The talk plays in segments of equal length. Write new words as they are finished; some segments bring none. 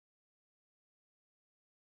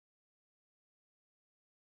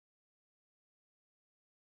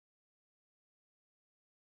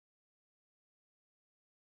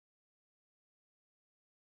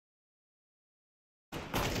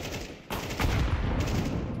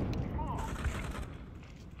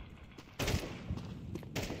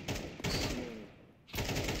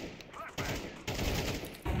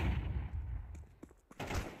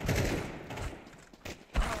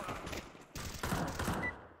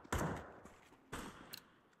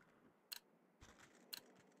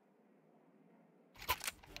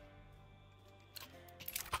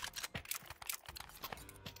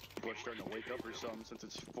People are starting to wake up or something since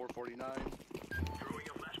it's 4:49.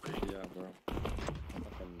 Yeah, bro.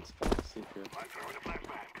 Nothing's falling asleep here.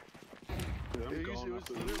 It was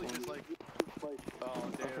literally just like, oh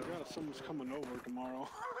damn. I forgot if someone's coming over tomorrow.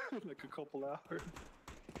 Like a couple hours.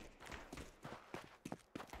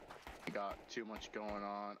 We got too much going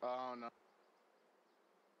on. Oh no.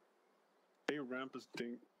 Hey, ramp is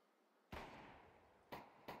dink.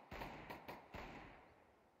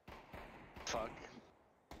 Fuck.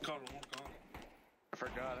 Got one gone. I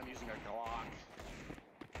forgot I'm using a Glock.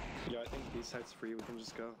 Yeah, I think B site's free, we can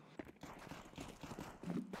just go.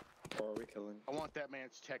 Or are we killing? I want that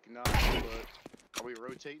man's Tech 9, but are we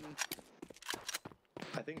rotating?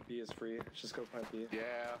 I think B is free, just go find B.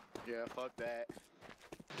 Yeah, fuck that.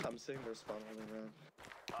 I'm seeing their spawn holding around.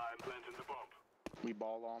 I'm planting the bomb. We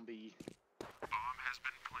ball on B. Bomb has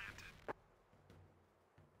been planted.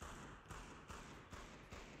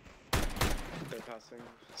 They're passing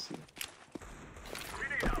C.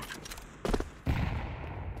 Grenade out.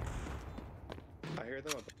 I hear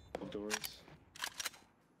them above doors.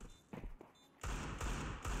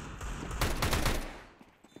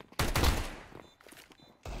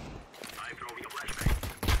 I'm throwing a flashbang.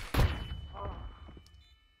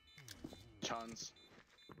 Tons.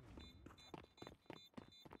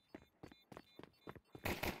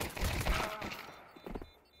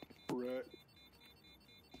 Right.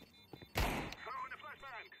 Throwing a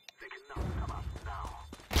flashbang. They cannot come up now.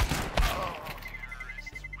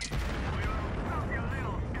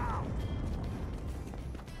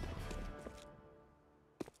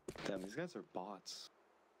 Damn, these guys are bots.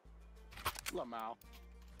 Lamau.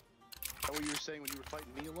 Is that what you were saying when you were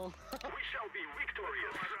fighting me alone? We shall be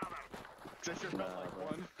victorious. Cause I sure felt like bro.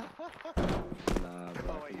 one. Nah, bro.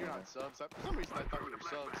 Oh wait, you're not subs. For some reason I thought you were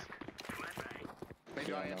subs. Flashbang.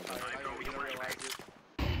 Maybe Yeah, I am no, tired. I don't even realize it.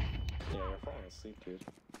 Yeah, you're falling asleep, dude.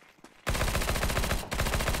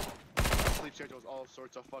 My sleep schedule's all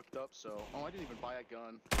sorts of fucked up, so... Oh, I didn't even buy a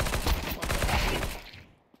gun.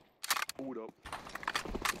 Hold up.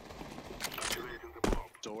 Activating the bomb.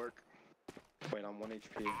 Dork. Wait, I'm 1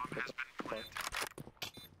 HP. What the fuck?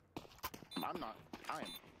 I'm not. I am.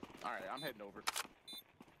 Alright, I'm heading over.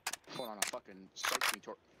 Going on a fucking sightseeing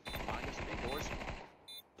tour. Behind us, indoors.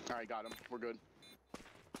 Alright, got him. We're good.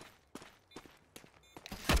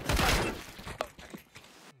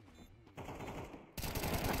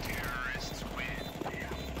 Terrorists win.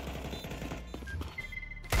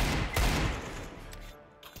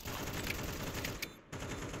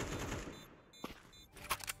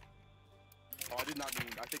 Oh, I did not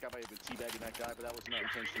mean. I think I might have been teabagging that guy, but that was not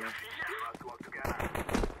intentional. We must work together.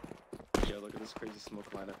 Yeah, look at this crazy smoke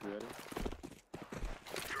lineup. You ready?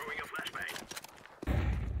 Throwing a flashbang.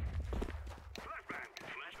 Flashbang.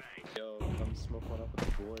 Yo, come smoke one up with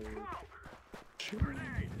the boy.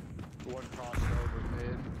 Grenade. One crossover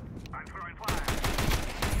mid. I'm throwing fire.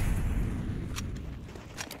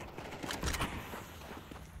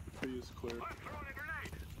 B is clear. I'm throwing a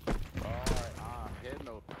grenade. Alright, heading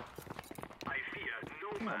over. I fear no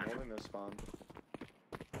I'm man. holding their spawn.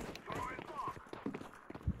 Throwing bomb.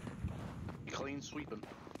 Clean sweeping.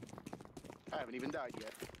 I haven't even died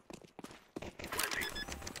yet. Plenty.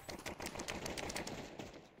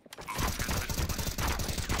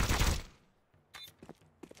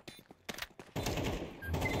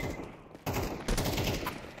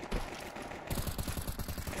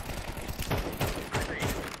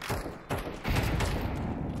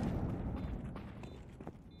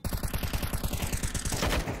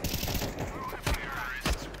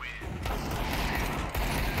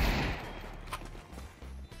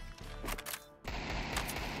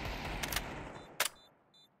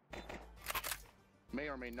 May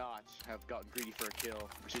or may not have gotten greedy for a kill.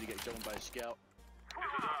 Proceed to get zoned by a scout. This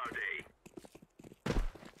is our day.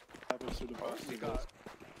 Happens to the boss. We got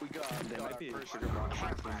They got might our be first sugar bombs, to be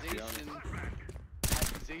accusation. Flashbang.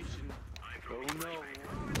 Accusation. Oh no.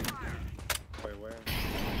 Wait, where?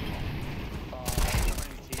 Somebody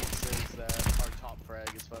in team says that our top frag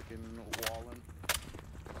is fucking walling.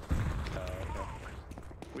 Okay.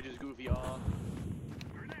 Which is goofy off.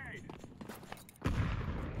 Grenade.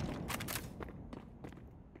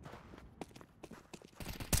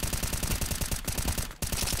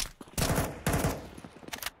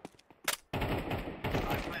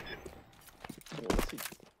 I planted. Well, let's see.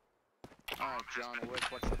 Alright, John Wick,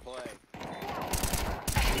 what's the play?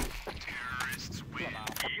 Terrorists win. Come on.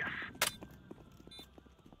 Yes.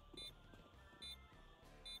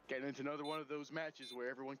 Getting into another one of those matches where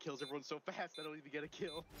everyone kills everyone so fast I don't even get a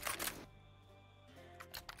kill.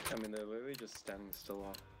 I mean, they're literally just standing still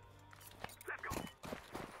on. Let's go.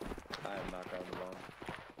 I have not gotten the bomb.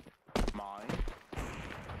 Mine.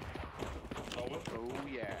 Oh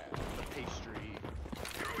yeah, the pastry.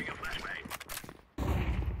 Throwing a flashbang.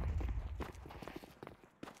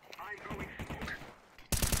 I'm throwing smoke.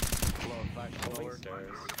 Blow flash lower. Stairs.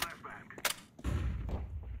 Throwing a flashbang.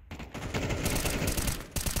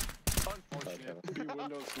 Unfortunate. B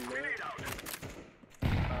windows lit. Grenade out.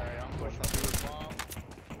 Alright, I'm pushing through the bomb.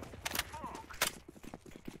 Smoke.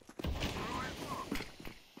 Throwing smoke.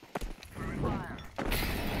 Throwing fire.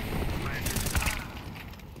 Planted.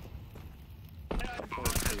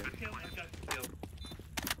 Kill, I got the kill.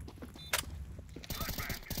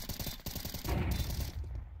 Flashbang.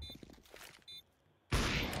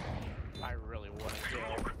 I really want to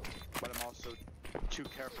kill, but I'm also too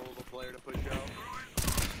careful of a player to push out.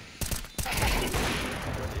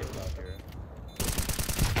 Out here.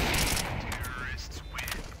 Terrorists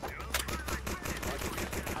win.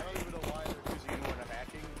 I don't even know why they're using more than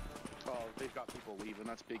hacking. Oh, they've got people leaving.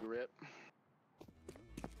 That's big rip.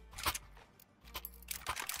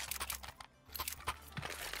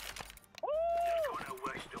 You're gonna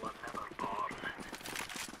wish you were never born.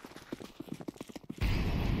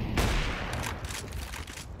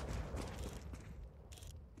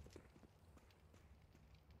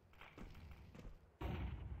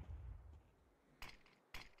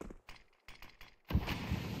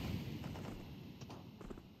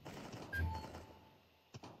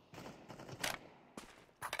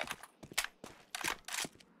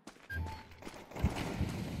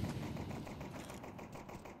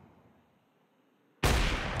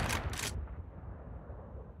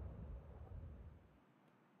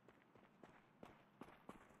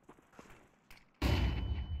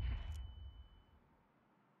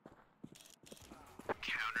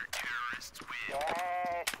 Counter-terrorists win.